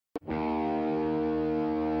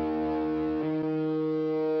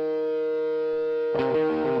Welcome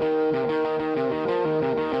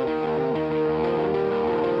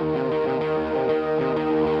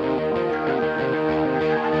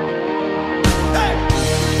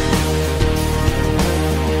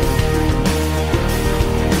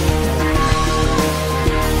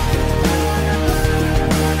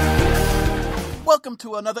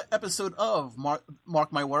to another episode of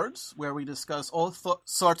Mark My Words, where we discuss all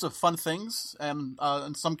sorts of fun things and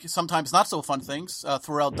sometimes not so fun things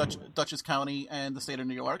throughout Dutchess County and the state of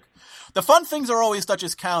New York. The fun things are always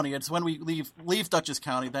Dutchess County. It's when we leave Dutchess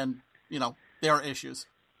County, then, there are issues.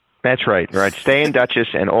 That's right. Right. Stay in Dutchess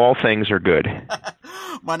and all things are good.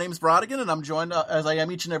 My name's Brodigan, and I'm joined, as I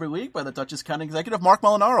am each and every week, by the Dutchess County Executive, Mark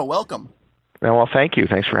Molinaro. Welcome. Well, thank you.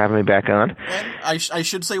 Thanks for having me back on. And I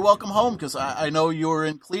should say welcome home, because I know you were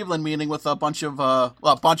in Cleveland meeting with all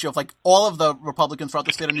of the Republicans throughout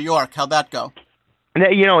the state of New York. How'd that go?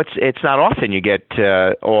 It's not often you get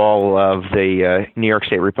all of the New York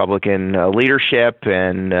State Republican leadership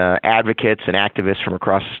and advocates and activists from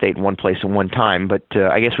across the state in one place at one time. But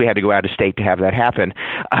I guess we had to go out of state to have that happen.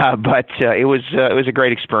 But it was a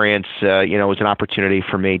great experience. It was an opportunity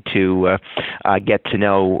for me to get to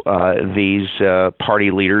know these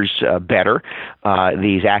party leaders better,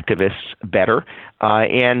 these activists better.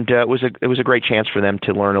 And it was a great chance for them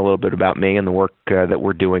to learn a little bit about me and the work that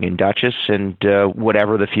we're doing in Dutchess and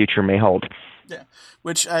whatever the future may hold. Yeah,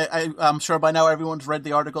 which I'm sure by now everyone's read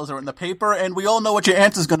the articles that are in the paper, and we all know what your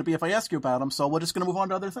answer is going to be if I ask you about them, so we're just going to move on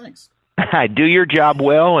to other things. Do your job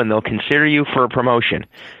well, and they'll consider you for a promotion.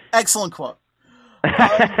 Excellent quote.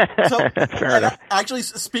 Fair enough. Actually,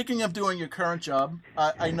 speaking of doing your current job,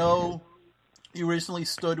 I know you recently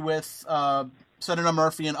stood with Senator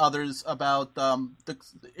Murphy and others about the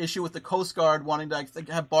issue with the Coast Guard wanting to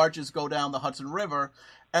have barges go down the Hudson River.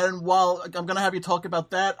 And while I'm going to have you talk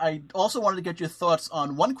about that, I also wanted to get your thoughts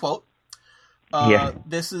on one quote.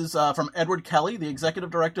 This is from Edward Kelly, the Executive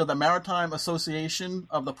Director of the Maritime Association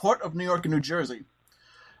of the Port of New York and New Jersey.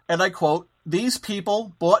 And I quote, "These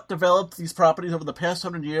people developed these properties over the past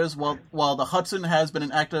 100 years while the Hudson has been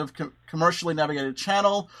an active commercially navigated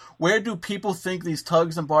channel. Where do people think these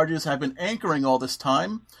tugs and barges have been anchoring all this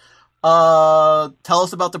time?" Tell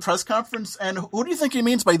us about the press conference, and who do you think he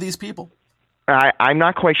means by these people? I'm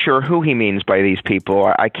not quite sure who he means by these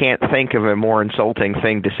people. I can't think of a more insulting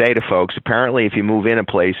thing to say to folks. Apparently, if you move in a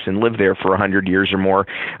place and live there for 100 years or more,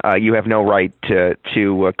 you have no right to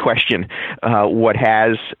question what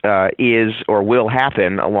has, is, or will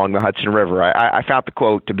happen along the Hudson River. I found the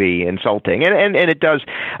quote to be insulting, and it does,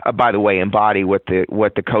 by the way, embody what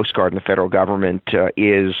the Coast Guard and the federal government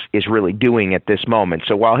is really doing at this moment.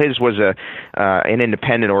 So while his was an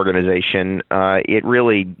independent organization, it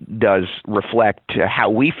really does reflect how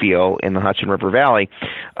we feel in the Hudson River Valley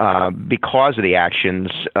because of the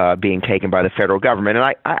actions being taken by the federal government.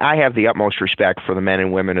 And I have the utmost respect for the men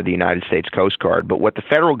and women of the United States Coast Guard, but what the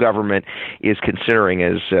federal government is considering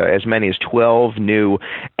is as many as 12 new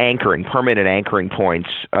permanent anchoring points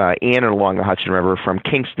in and along the Hudson River from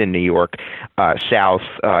Kingston, New York, south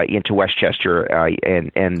into Westchester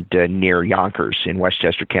and near Yonkers in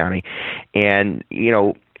Westchester County. And,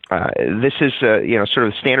 this is, sort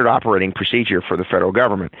of standard operating procedure for the federal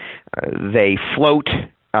government. They float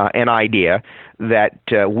an idea that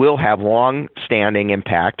will have long-standing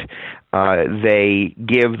impact. They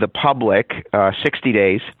give the public 60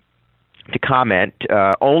 days to comment,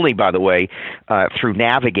 only, by the way, through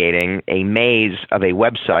navigating a maze of a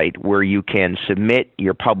website where you can submit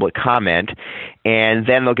your public comment, and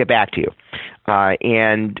then they'll get back to you. I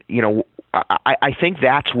think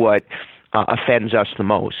that's what offends us the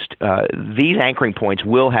most. These anchoring points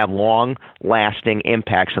will have long-lasting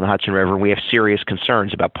impacts on the Hudson River, and we have serious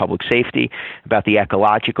concerns about public safety, about the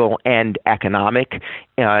ecological and economic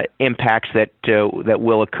impacts that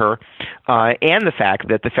will occur, and the fact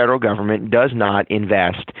that the federal government does not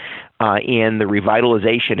invest in the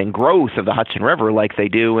revitalization and growth of the Hudson River like they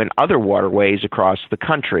do in other waterways across the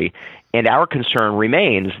country. And our concern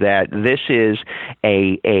remains that this is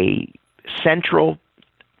a central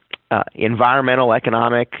environmental,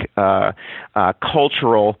 economic,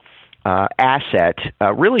 cultural asset,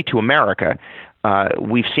 really to America.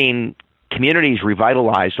 We've seen communities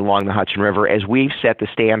revitalized along the Hudson River as we've set the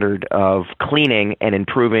standard of cleaning and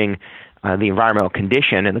improving the environmental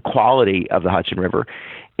condition and the quality of the Hudson River.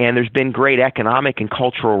 And there's been great economic and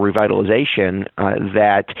cultural revitalization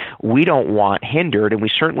that we don't want hindered, and we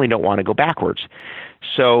certainly don't want to go backwards.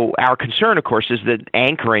 So our concern, of course, is that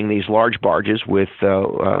anchoring these large barges with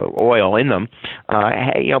oil in them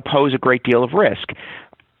pose a great deal of risk.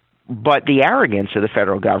 But the arrogance of the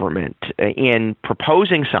federal government in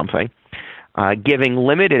proposing something giving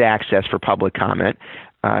limited access for public comment,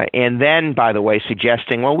 and then, by the way,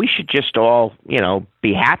 suggesting, well, we should just all,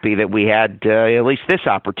 be happy that we had at least this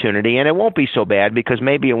opportunity, and it won't be so bad because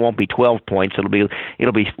maybe it won't be 12 points; it'll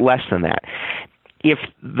be less than that. If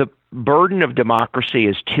the burden of democracy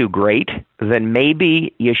is too great, then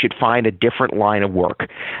maybe you should find a different line of work.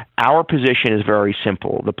 Our position is very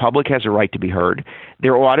simple. The public has a right to be heard.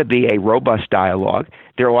 There ought to be a robust dialogue.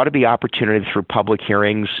 There ought to be opportunity through public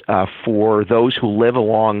hearings for those who live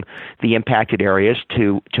along the impacted areas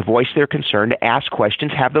to voice their concern, to ask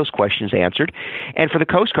questions, have those questions answered, and for the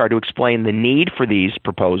Coast Guard to explain the need for these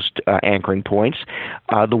proposed anchoring points,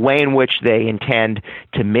 the way in which they intend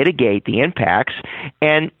to mitigate the impacts,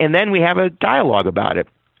 and then we have a dialogue about it.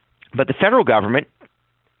 But the federal government,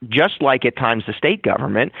 just like at times the state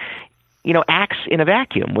government, acts in a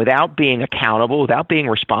vacuum without being accountable, without being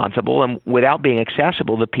responsible, and without being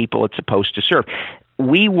accessible to the people it's supposed to serve.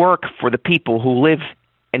 We work for the people who live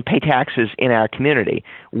and pay taxes in our community.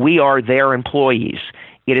 We are their employees.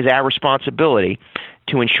 It is our responsibility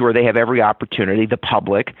to ensure they have every opportunity, the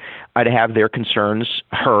public, to have their concerns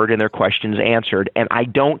heard and their questions answered. And I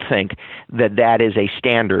don't think that that is a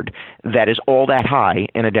standard that is all that high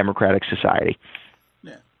in a democratic society.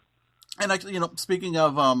 Yeah. And actually, speaking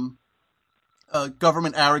of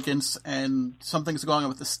government arrogance and some things going on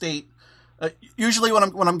with the state, usually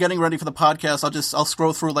when I'm getting ready for the podcast, I'll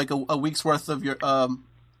scroll through like a week's worth of your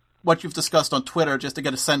what you've discussed on Twitter just to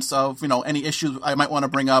get a sense of any issues I might want to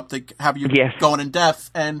bring up to have you going in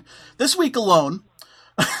depth. And this week alone,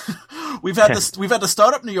 we've had the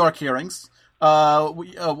Startup New York hearings.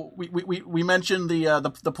 We mentioned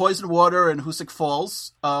the poison water in Hoosick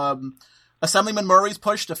Falls. Assemblyman Murray's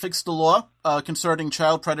push to fix the law concerning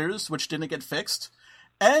child predators, which didn't get fixed,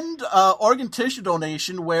 and organ tissue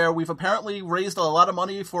donation, where we've apparently raised a lot of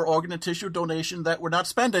money for organ and tissue donation that we're not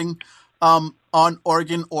spending on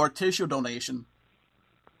organ or tissue donation.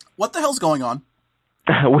 What the hell's going on?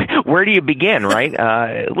 Where do you begin, right?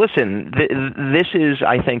 Listen, this is,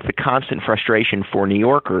 I think, the constant frustration for New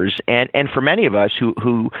Yorkers and for many of us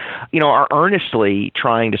who are earnestly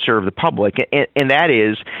trying to serve the public, and that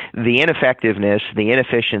is the ineffectiveness, the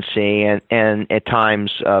inefficiency, and at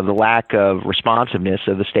times the lack of responsiveness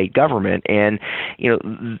of the state government. And,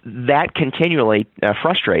 that continually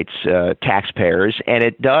frustrates taxpayers, and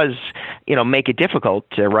it does, make it difficult,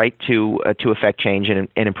 to affect change and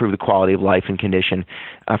improve the quality of life and condition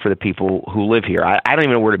for the people who live here. I don't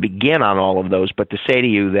even know where to begin on all of those, but to say to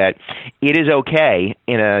you that it is okay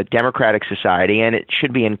in a democratic society, and it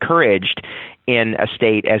should be encouraged in a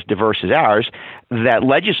state as diverse as ours, that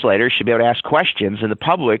legislators should be able to ask questions and the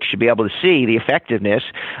public should be able to see the effectiveness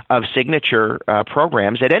of signature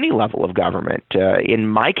programs at any level of government. In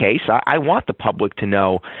my case, I want the public to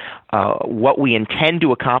know what we intend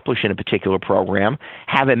to accomplish in a particular program,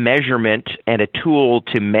 have a measurement and a tool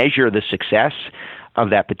to measure the success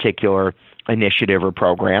of that particular initiative or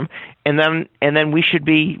program, and then we should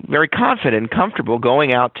be very confident and comfortable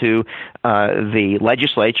going out to the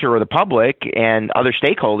legislature or the public and other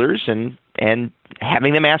stakeholders and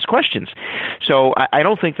having them ask questions. So I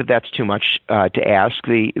don't think that that's too much to ask.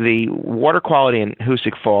 The water quality in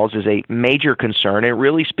Hoosick Falls is a major concern. It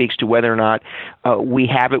really speaks to whether or not we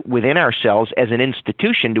have it within ourselves as an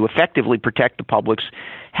institution to effectively protect the public's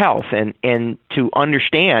health and to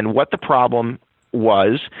understand what the problem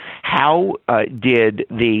was, how did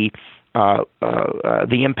the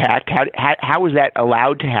impact, how was that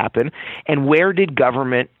allowed to happen, and where did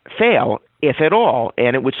government fail, if at all?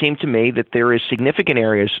 And it would seem to me that there is significant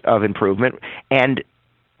areas of improvement, and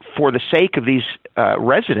for the sake of these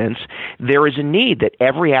residents, there is a need that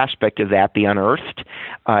every aspect of that be unearthed,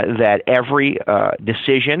 that every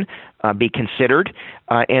decision be considered,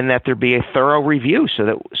 and that there be a thorough review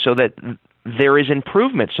so that there is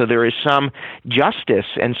improvement, so there is some justice,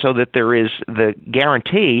 and so that there is the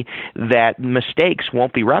guarantee that mistakes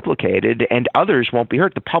won't be replicated and others won't be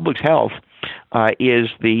hurt. The public's health is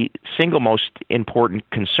the single most important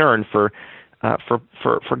concern for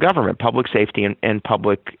government, public safety and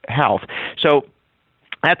public health. So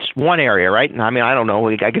that's one area, right? I mean, I don't know.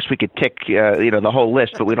 I guess we could tick, the whole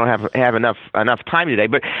list, but we don't have enough time today.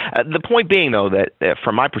 But the point being, though, that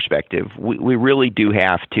from my perspective, we really do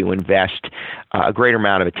have to invest a greater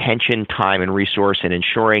amount of attention, time, and resource in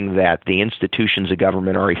ensuring that the institutions of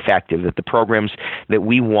government are effective, that the programs that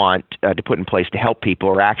we want to put in place to help people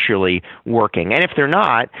are actually working. And if they're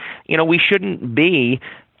not, we shouldn't be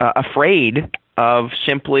afraid of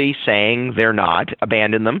simply saying they're not,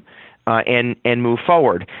 abandon them. And move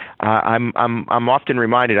forward. I'm often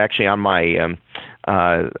reminded, actually, on my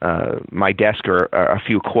my desk are a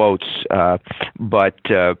few quotes, but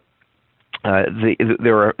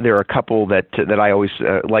there are a couple that I always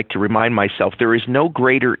like to remind myself. There is no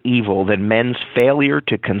greater evil than men's failure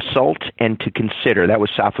to consult and to consider. That was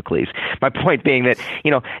Sophocles. My point being that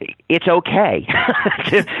it's okay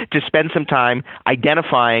to spend some time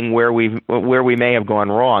identifying where we may have gone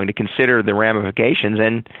wrong, to consider the ramifications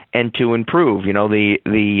and to improve.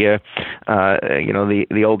 The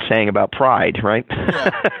old saying about pride, right? Yeah.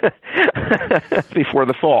 Before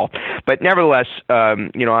the fall. But nevertheless,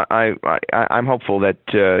 I'm hopeful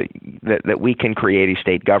that we can create a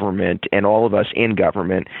state government, and all of us in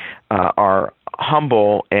government are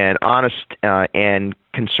humble and honest and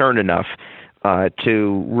concerned enough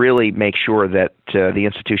to really make sure that the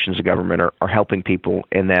institutions of government are helping people,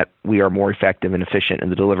 and that we are more effective and efficient in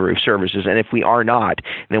the delivery of services. And if we are not,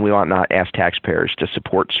 then we ought not ask taxpayers to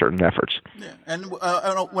support certain efforts. Yeah, and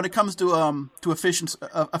when it comes to efficient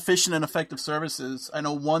and effective services, I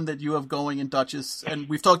know one that you have going in Dutchess, and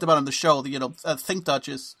we've talked about on the show, Think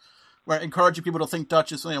Dutchess, where encouraging people to think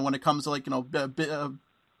Dutchess, when it comes to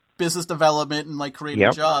business development and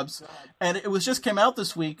creating jobs. And it just came out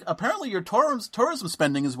this week. Apparently your tourism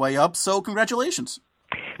spending is way up, so congratulations.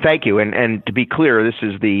 Thank you. And to be clear,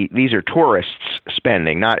 these are tourists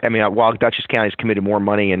spending. While Dutchess County has committed more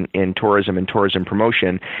money in tourism and tourism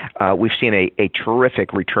promotion, we've seen a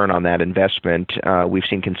terrific return on that investment. We've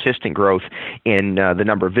seen consistent growth in the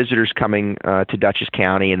number of visitors coming to Dutchess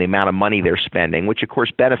County and the amount of money they're spending, which of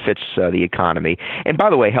course benefits the economy. And by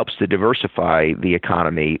the way, helps to diversify the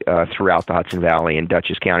economy throughout the Hudson Valley and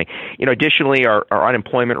Dutchess County. Additionally, our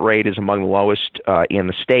unemployment rate is among the lowest in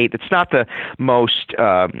the state. It's not the most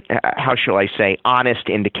how shall I say, honest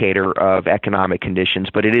indicator of economic conditions,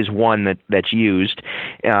 but it is one that's used,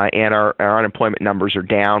 and our unemployment numbers are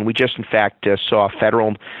down. We just, in fact, saw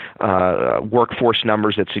federal workforce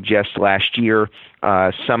numbers that suggest last year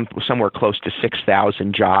somewhere close to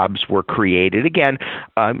 6,000 jobs were created. Again,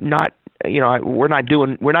 we're not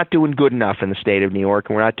doing good enough in the state of New York,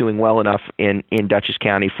 and we're not doing well enough in Dutchess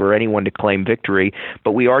County for anyone to claim victory.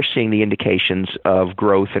 But we are seeing the indications of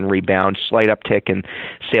growth and rebound, slight uptick in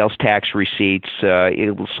sales tax receipts,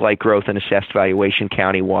 slight growth in assessed valuation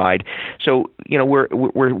countywide. So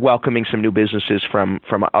we're welcoming some new businesses from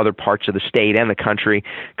other parts of the state and the country.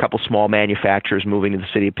 A couple small manufacturers moving to the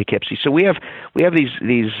city of Poughkeepsie. So we have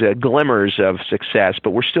these glimmers of success,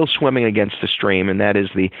 but we're still swimming against the stream, and that is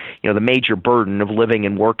the major burden of living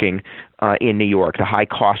and working in New York, the high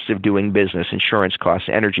costs of doing business, insurance costs,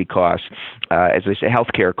 energy costs, as I say,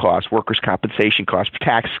 healthcare costs, workers' compensation costs,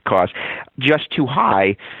 tax costs, just too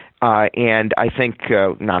high. And I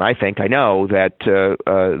know that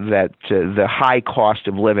the high cost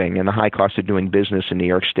of living and the high cost of doing business in New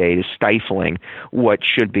York State is stifling what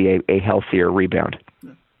should be a healthier rebound.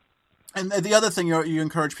 And the other thing you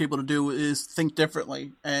encourage people to do is think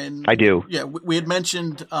differently. And I do. Yeah, we had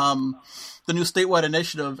mentioned the new statewide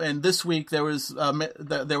initiative, and this week there was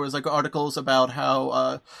articles about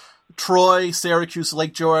how Troy, Syracuse,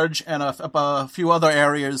 Lake George, and a few other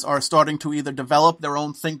areas are starting to either develop their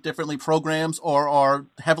own Think Differently programs or are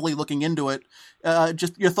heavily looking into it.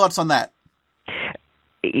 Just your thoughts on that.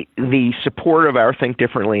 The support of our Think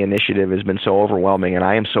Differently initiative has been so overwhelming, and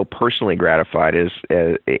I am so personally gratified. This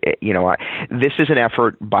is an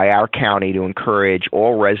effort by our county to encourage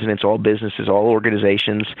all residents, all businesses, all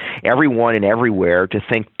organizations, everyone and everywhere to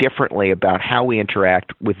think differently about how we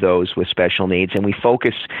interact with those with special needs, and we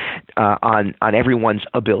focus on everyone's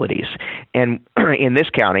abilities. And in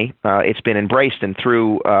this county, it's been embraced, and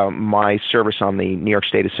through my service on the New York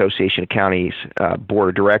State Association of Counties Board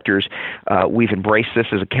of Directors, we've embraced this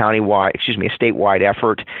as a statewide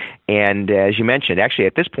effort. And as you mentioned, actually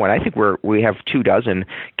at this point, I think we have 24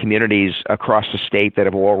 communities across the state that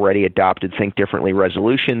have already adopted Think Differently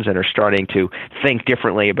resolutions and are starting to think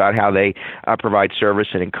differently about how they provide service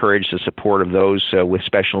and encourage the support of those with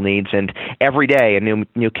special needs. And every day, a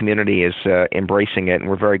new community is embracing it, and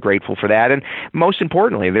we're very grateful for that. And most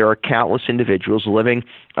importantly, there are countless individuals living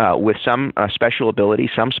with some special ability,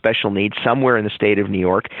 some special needs somewhere in the state of New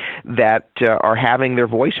York that are having their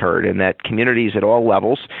voice heard, and that communities at all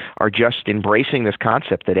levels are just embracing this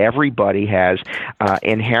concept that everybody has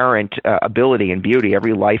inherent ability and beauty.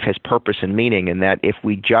 Every life has purpose and meaning, and that if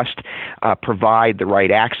we just provide the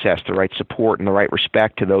right access, the right support, and the right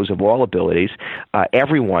respect to those of all abilities,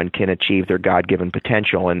 everyone can achieve their God-given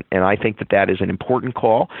potential. And I think that is an important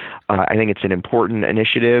call. I think it's an important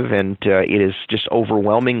initiative, and it is just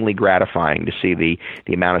overwhelmingly gratifying to see the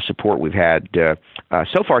amount of support we've had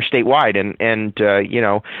so far statewide. And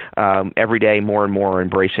every day more and more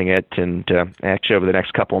embracing it. And actually, over the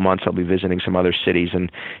next couple of months, I'll be visiting some other cities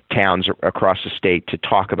and towns across the state to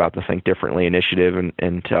talk about the Think Differently initiative,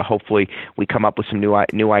 and hopefully we come up with some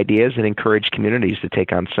new ideas and encourage communities to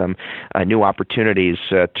take on some new opportunities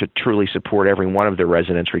to truly support every one of their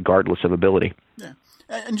residents, regardless of ability. Yeah.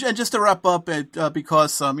 And just to wrap up,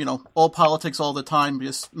 because all politics all the time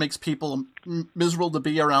just makes people miserable to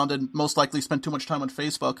be around, and most likely spend too much time on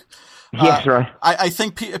Facebook. Yes, right. I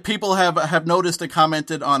think people have noticed and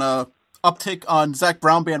commented on a uptick on Zac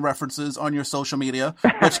Brown Band references on your social media,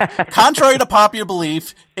 which, contrary to popular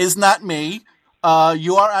belief, is not me.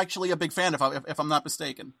 You are actually a big fan, if I'm not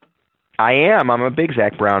mistaken. I am. I'm a big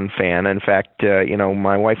Zac Brown fan. In fact,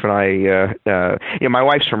 my wife and I, my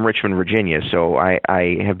wife's from Richmond, Virginia, so I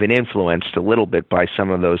have been influenced a little bit by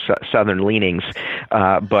some of those southern leanings.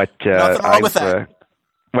 But nothing wrong with that.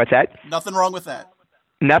 What's that? Nothing wrong with that.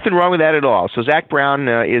 Nothing wrong with that at all. So Zac Brown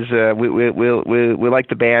is we like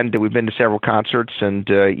the band. We've been to several concerts, and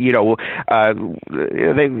the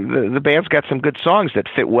band's got some good songs that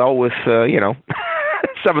fit well with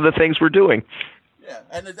some of the things we're doing. Yeah,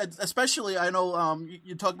 and especially I know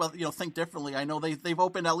you talk about Think Differently. I know they've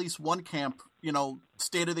opened at least one camp,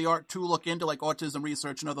 state of the art, to look into like autism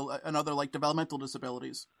research and other like developmental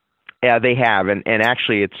disabilities. Yeah, they have, and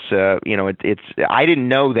actually, it's I didn't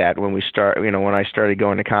know that when when I started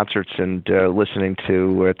going to concerts and listening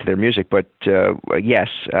to their music, but yes,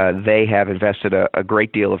 they have invested a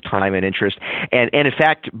great deal of time and interest, and in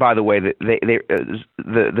fact, by the way,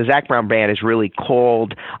 the Zac Brown Band has really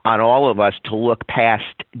called on all of us to look past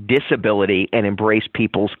disability and embrace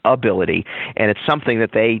people's ability, and it's something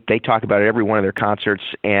that they talk about at every one of their concerts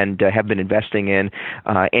and have been investing in,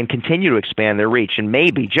 and continue to expand their reach, and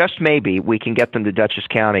maybe, just maybe, we can get them to Dutchess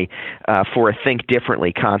County for a Think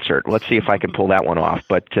Differently concert. Let's see if I can pull that one off.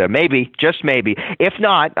 But maybe, just maybe. If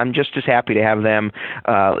not, I'm just as happy to have them,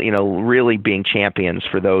 really being champions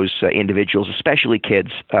for those individuals, especially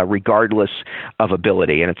kids, regardless of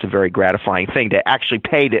ability. And it's a very gratifying thing to actually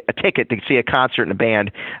pay a ticket to see a concert and a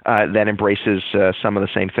band that embraces some of the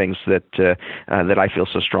same things that I feel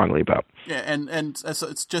so strongly about. Yeah, and so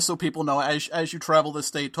it's just so people know, as you travel the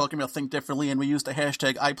state talking about Think Differently, and we use the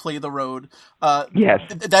hashtag #IPlayTheRoad. Yes,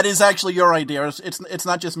 that is actually your idea. It's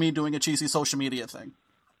not just me doing a cheesy social media thing.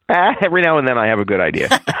 Every now and then I have a good idea.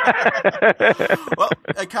 Well,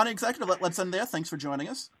 County Executive, let's end there. Thanks for joining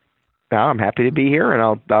us. I'm happy to be here,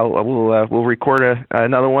 and we'll record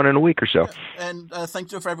another one in a week or so. And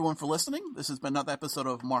thank you for everyone for listening. This has been another episode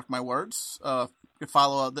of Mark My Words. You can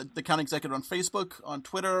follow the County Executive on Facebook, on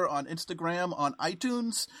Twitter, on Instagram, on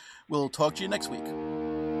iTunes. We'll talk to you next week.